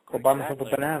 Go buy myself a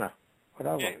banana.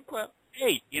 Whatever. Yeah, well,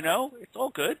 hey, it's all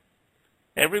good.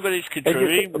 Everybody's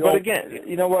contributing. But again,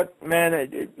 you know what,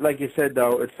 man? Like you said,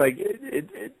 though, it's like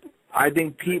I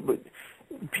think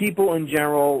people in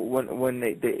general, when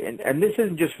they and this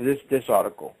isn't just for this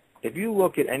article. If you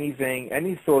look at anything,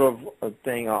 any sort of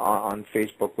thing on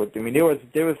Facebook,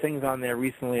 there were things on there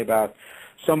recently about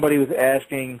somebody was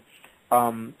asking,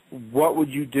 what would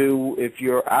you do if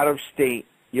you're out of state,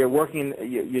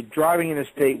 you're driving in a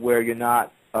state where you're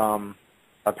not a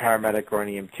paramedic or an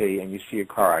EMT, and you see a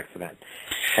car accident,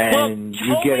 and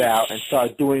you get out and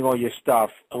start doing all your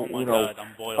stuff. Oh my God,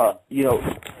 I'm boiling.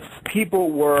 People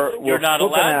were You're not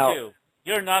allowed out. to.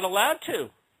 You're not allowed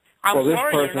to. This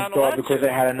person thought because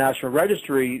they had a National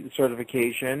Registry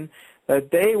certification that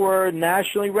they were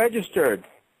nationally registered.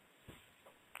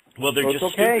 Well, they're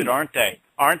just stupid, aren't they?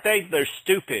 Aren't they? They're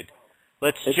stupid.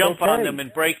 Let's jump on them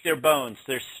and break their bones.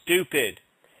 They're stupid.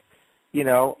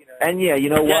 And you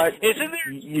know what? Isn't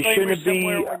there you shouldn't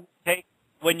be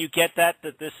when you get that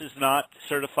this is not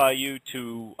certify you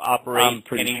to operate. I'm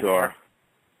pretty sure.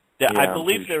 I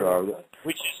believe they're. Sure.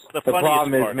 Which is the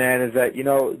problem part. Is, man, is that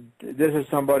this is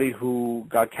somebody who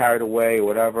got carried away or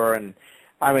whatever, and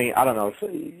I mean, I don't know.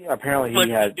 Apparently, he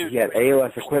had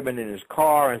ALS equipment in his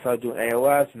car and started doing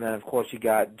ALS, and then of course he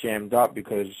got jammed up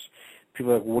because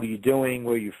people are like, "What are you doing?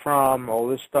 Where are you from?" All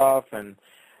this stuff, and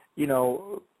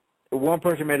one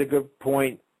person made a good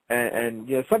point, and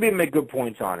some people make good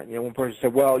points on it. One person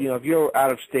said, "Well, if you're out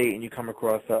of state and you come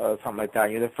across something like that,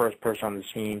 you're the first person on the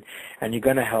scene, and you're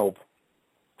going to help.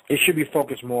 It should be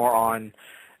focused more on,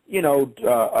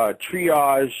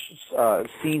 triage,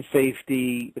 scene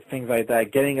safety, things like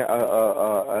that, getting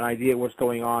an idea of what's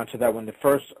going on so that when the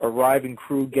first arriving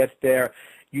crew gets there,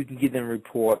 you can give them a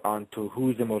report on to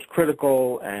who's the most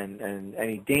critical and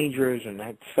any dangers and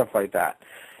stuff like that."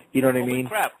 You know what I mean?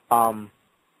 Crap.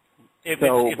 If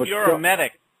you're a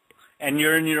medic and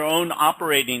you're in your own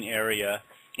operating area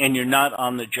and you're not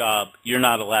on the job, you're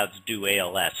not allowed to do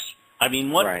ALS. I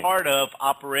mean, what part of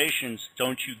operations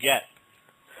don't you get?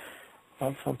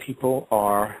 Well, some people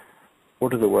are,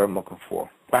 what is the word I'm looking for?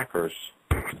 Whackers.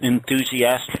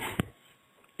 Enthusiastic.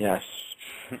 Yes.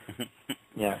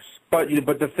 Yes. But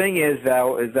the thing is,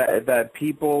 though, is that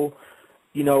people,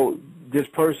 this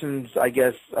person's, I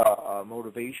guess,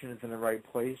 motivation is in the right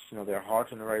place. Their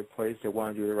heart's in the right place. They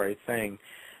want to do the right thing.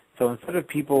 So instead of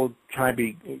people trying to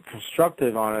be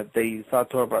constructive on it, they start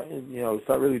talking about,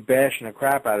 start really bashing the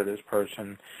crap out of this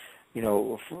person,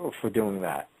 for doing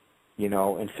that.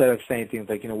 Instead of saying things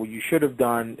like, what you should have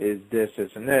done is this,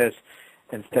 and this,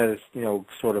 instead of,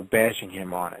 sort of bashing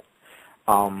him on it.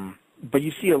 But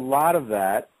you see a lot of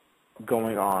that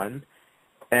going on,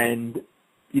 and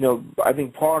I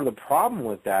think part of the problem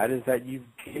with that is that you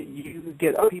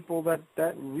get people that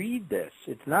read this.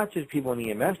 It's not just people in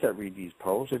EMS that read these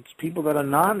posts. It's people that are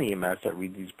non-EMS that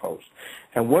read these posts.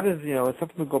 And what is, it's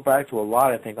something we go back to a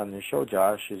lot, I think, on this show,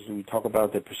 Josh, is we talk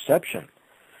about the perception,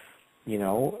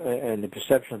 and the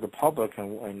perception of the public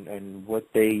and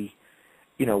what they,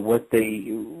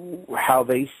 how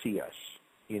they see us,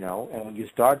 And when you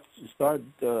start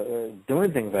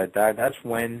doing things like that, that's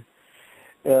when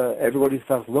everybody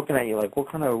starts looking at you like, what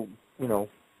kind of,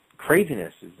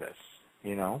 craziness is this, I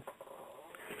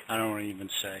don't want to even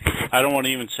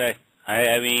say.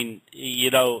 I mean,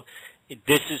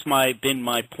 this has been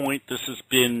my point.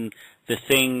 This the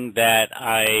thing that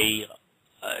I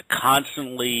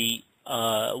constantly,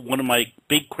 one of my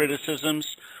big criticisms,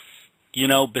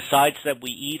 besides that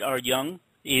we eat our young,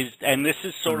 is, and this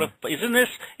is sort of, isn't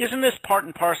this part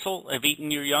and parcel of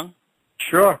eating your young?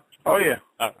 Sure. Oh, yeah.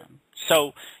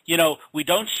 So, we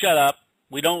don't shut up.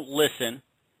 We don't listen.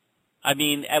 I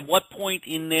mean, at what point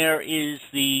in there is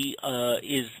the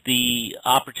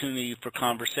opportunity for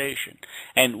conversation?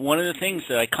 And one of the things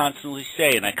that I constantly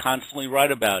say and I constantly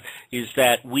write about is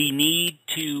that we need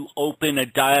to open a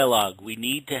dialogue. We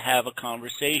need to have a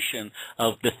conversation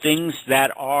of the things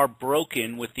that are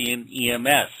broken within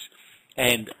EMS.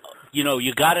 And,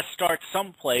 you got to start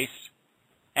someplace.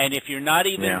 And if you're not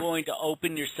even going to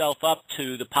open yourself up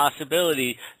to the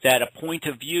possibility that a point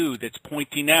of view that's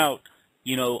pointing out,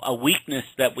 a weakness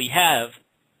that we have,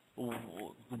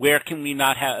 where can we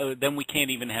not have? Then we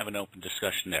can't even have an open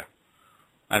discussion there.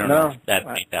 I don't know if that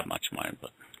made that much mind,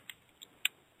 but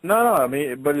no. I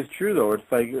mean, but it's true though.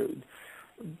 It's like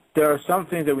there are some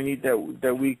things that we need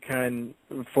that we can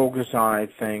focus on. I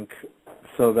think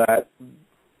so that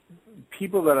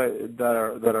people that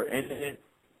are in it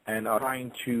and are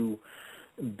trying to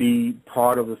be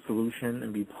part of the solution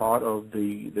and be part of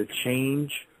the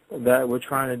change that we're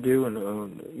trying to do, and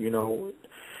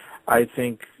I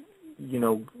think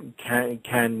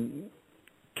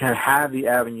can have the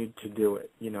avenue to do it,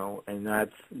 and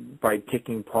that's by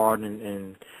taking part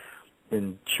in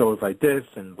shows like this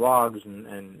and blogs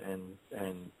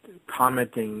and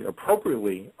commenting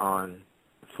appropriately on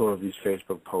sort of these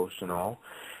Facebook posts and all.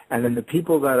 And then the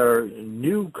people that are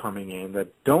new coming in that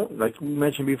don't, like we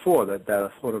mentioned before, that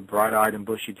are sort of bright-eyed and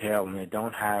bushy-tailed, and they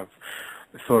don't have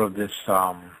sort of this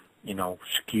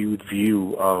skewed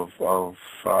view of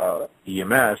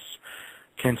EMS,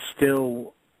 can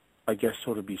still, I guess,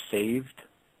 sort of be saved.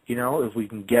 If we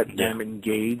can get them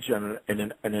engaged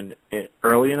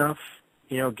early enough,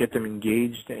 get them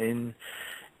engaged in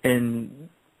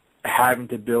having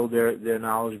to build their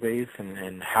knowledge base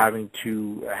and having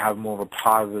to have more of a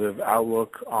positive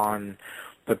outlook on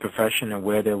the profession and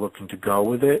where they're looking to go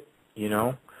with it.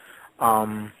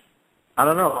 I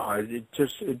don't know.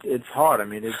 It's hard. I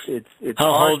mean, it's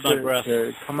hard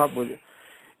to come up with.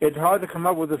 It's hard to come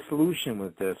up with a solution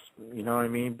with this. You know what I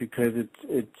mean? Because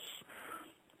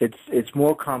it's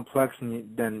more complex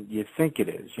than you think it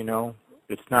is.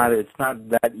 It's not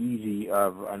that easy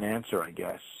of an answer, I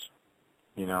guess.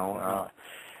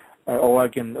 All I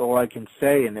can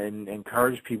say and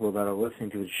encourage people that are listening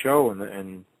to the show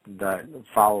and that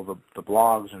follow the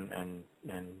blogs and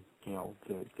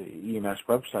the EMS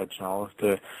websites and all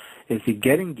is to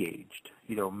get engaged.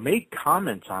 Make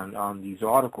comments on these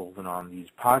articles and on these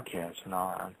podcasts and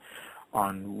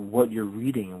on what you're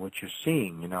reading and what you're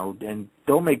seeing. And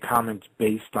don't make comments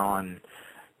based on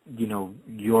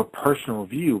your personal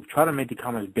view. Try to make the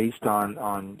comments based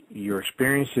on your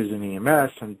experiences in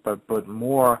EMS, but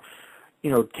more,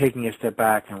 taking a step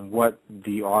back and what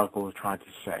the article is trying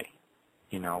to say.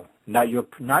 Not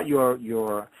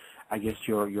your I guess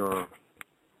your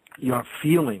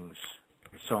feelings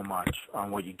so much on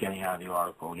what you're getting out of the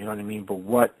article. You know what I mean? But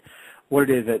what it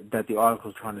is that the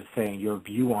article is trying to say and your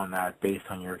view on that based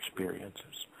on your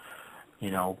experiences.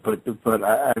 But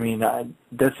I mean,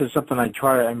 this is something I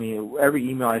try. I mean, every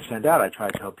email I send out, I try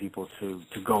to tell people to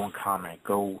go and comment,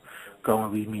 go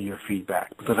and leave me your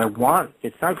feedback, because I want.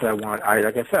 It's not that I want.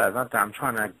 Like I said, it's not that I'm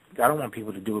trying to. I don't want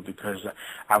people to do it because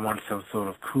I want some sort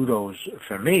of kudos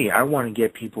for me. I want to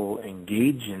get people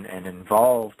engaged and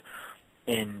involved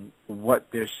in what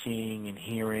they're seeing and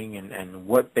hearing and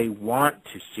what they want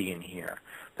to see and hear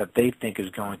that they think is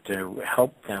going to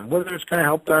help them, whether it's going to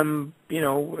help them,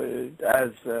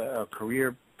 as a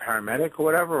career paramedic or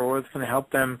whatever, or it's going to help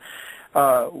them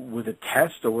with a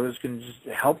test, or whether it's going to just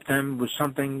help them with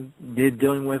something they're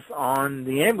dealing with on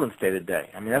the ambulance day to day.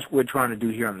 I mean, that's what we're trying to do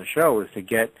here on the show, is to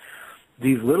get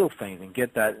these little things and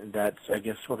get that I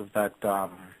guess, sort of that, the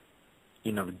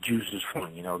juices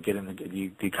flowing,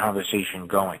 getting the conversation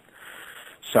going.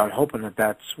 So I'm hoping that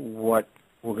that's what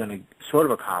we're going to sort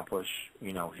of accomplish,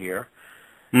 here,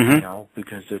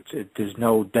 because there's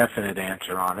no definite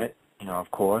answer on it, of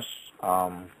course. I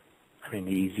mean,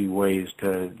 the easy way is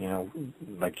to,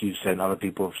 like you said and other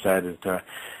people have said, is to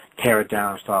tear it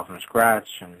down and start from scratch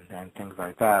and things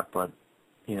like that. But,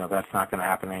 that's not going to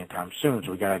happen anytime soon.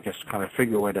 So we got to just kind of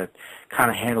figure a way to kind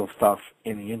of handle stuff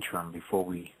in the interim before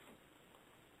we,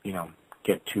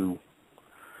 get too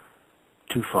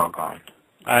far gone.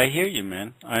 I hear you,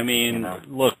 man. I mean,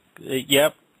 look,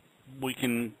 yep, we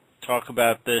can talk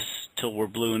about this till we're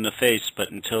blue in the face,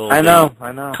 but until I know.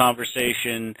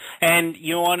 Conversation. And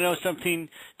you want to know something?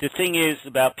 The thing is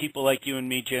about people like you and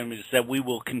me, Jim, is that we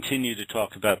will continue to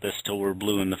talk about this till we're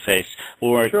blue in the face,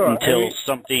 or until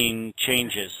something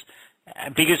changes,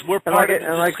 because we're part of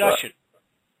the discussion.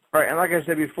 Right, and like I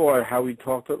said before, how we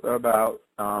talked about,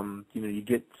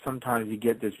 sometimes you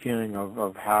get this feeling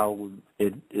of how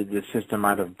the system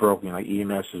might have broken, like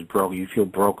EMS is broken. You feel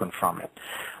broken from it,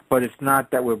 but it's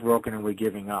not that we're broken and we're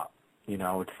giving up.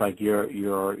 It's like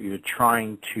you're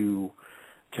trying to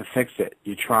fix it.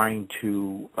 You're trying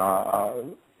to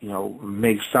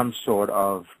make some sort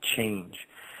of change.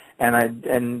 And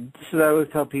this is what I always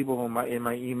tell people in my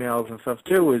emails and stuff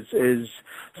too is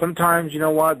sometimes,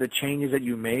 the changes that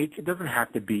you make, it doesn't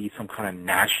have to be some kind of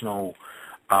national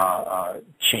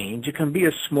change. It can be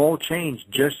a small change,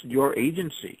 just your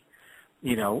agency.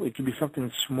 It can be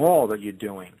something small that you're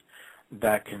doing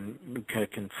that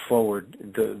can forward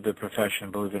the profession,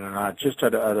 believe it or not, just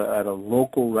at a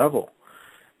local level.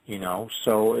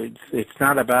 So it's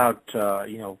not about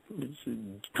going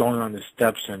on the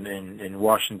steps in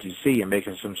Washington D.C. and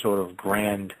making some sort of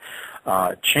grand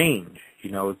change.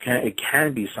 It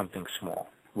can be something small.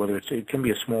 Whether it can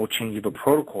be a small change of a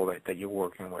protocol that you're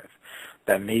working with.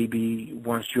 That maybe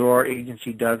once your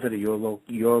agency does it or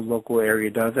your local area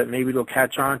does it, maybe it'll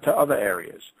catch on to other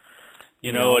areas.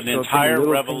 An entire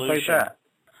revolution. Like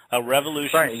a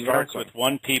revolution starts with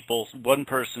one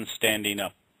person standing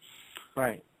up.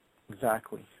 Right.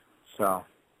 Exactly. So,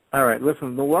 all right.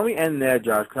 Listen, but why don't we end there,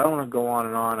 Josh? Because I don't want to go on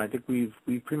and on. I think we've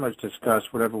pretty much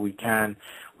discussed whatever we can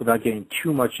without getting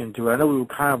too much into it. I know we were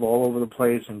kind of all over the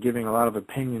place and giving a lot of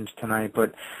opinions tonight,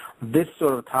 but this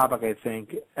sort of topic, I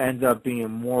think, ends up being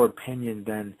more opinion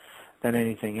than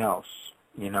anything else.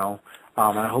 And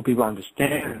I hope people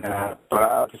understand that. But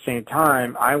at the same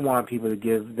time, I want people to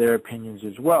give their opinions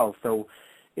as well. So,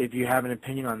 if you have an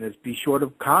opinion on this, be sure to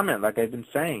comment, like I've been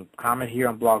saying. Comment here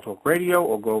on Blog Talk Radio,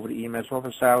 or go over to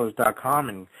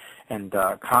emsofficehours.com and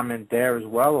comment there as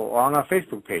well, or on our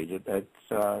Facebook page. It's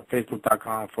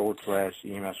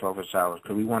facebook.com/EMSofficehours,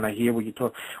 because we want to hear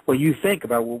what you think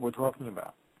about what we're talking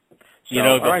about. So, the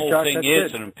whole Josh, thing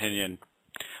is an opinion.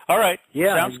 All right.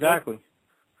 Yeah, sounds exactly. Good.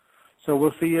 So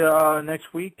we'll see you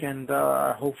next week, and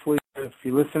hopefully, if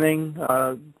you're listening,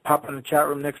 pop in the chat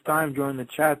room next time. Join the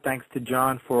chat. Thanks to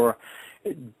John for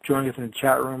joining us in the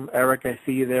chat room. Eric, I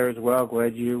see you there as well.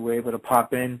 Glad you were able to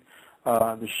pop in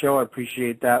the show. I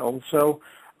appreciate that also.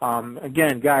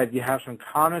 Again, guys, if you have some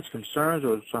comments, concerns,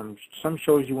 or some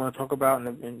shows you want to talk about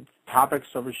in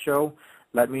topics of a show,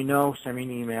 let me know. Send me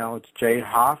an email. It's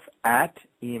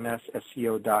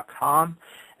jhoff@emssco.com.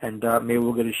 And maybe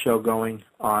we'll get a show going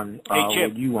on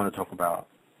what you want to talk about.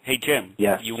 Hey, Jim.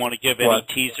 Yes. You want to give any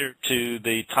teaser to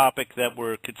the topic that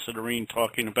we're considering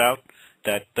talking about,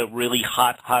 the really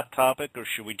hot topic, or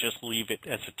should we just leave it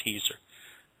as a teaser?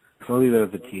 We'll leave it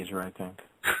as a teaser, I think.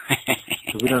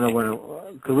 Because we don't know when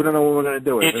we're going to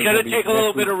do it. It's going to take a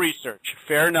little bit of research.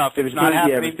 Fair enough. If it's not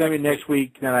happening, if it's going to be next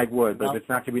week, then I would. But if it's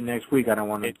not going to be next week, I don't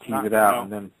want to tease it out,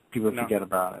 and then people forget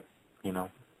about it.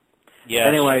 Yeah.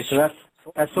 Anyway, so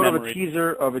that's sort of a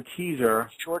teaser of a teaser.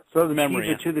 Short memory.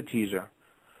 Teaser to the teaser.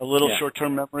 A little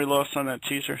short-term memory loss on that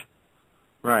teaser.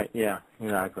 Right, yeah,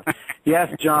 exactly.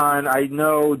 Yes, John, I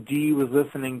know Dee was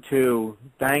listening too.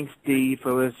 Thanks, Dee,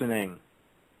 for listening.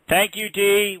 Thank you,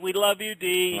 Dee. We love you,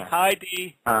 Dee. Yeah. Hi,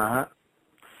 Dee. Uh-huh.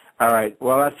 All right,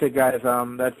 well, that's it, guys.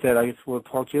 That's it. I guess we'll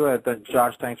talk to you later.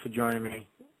 Josh, thanks for joining me.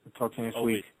 We'll talk to you next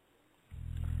week.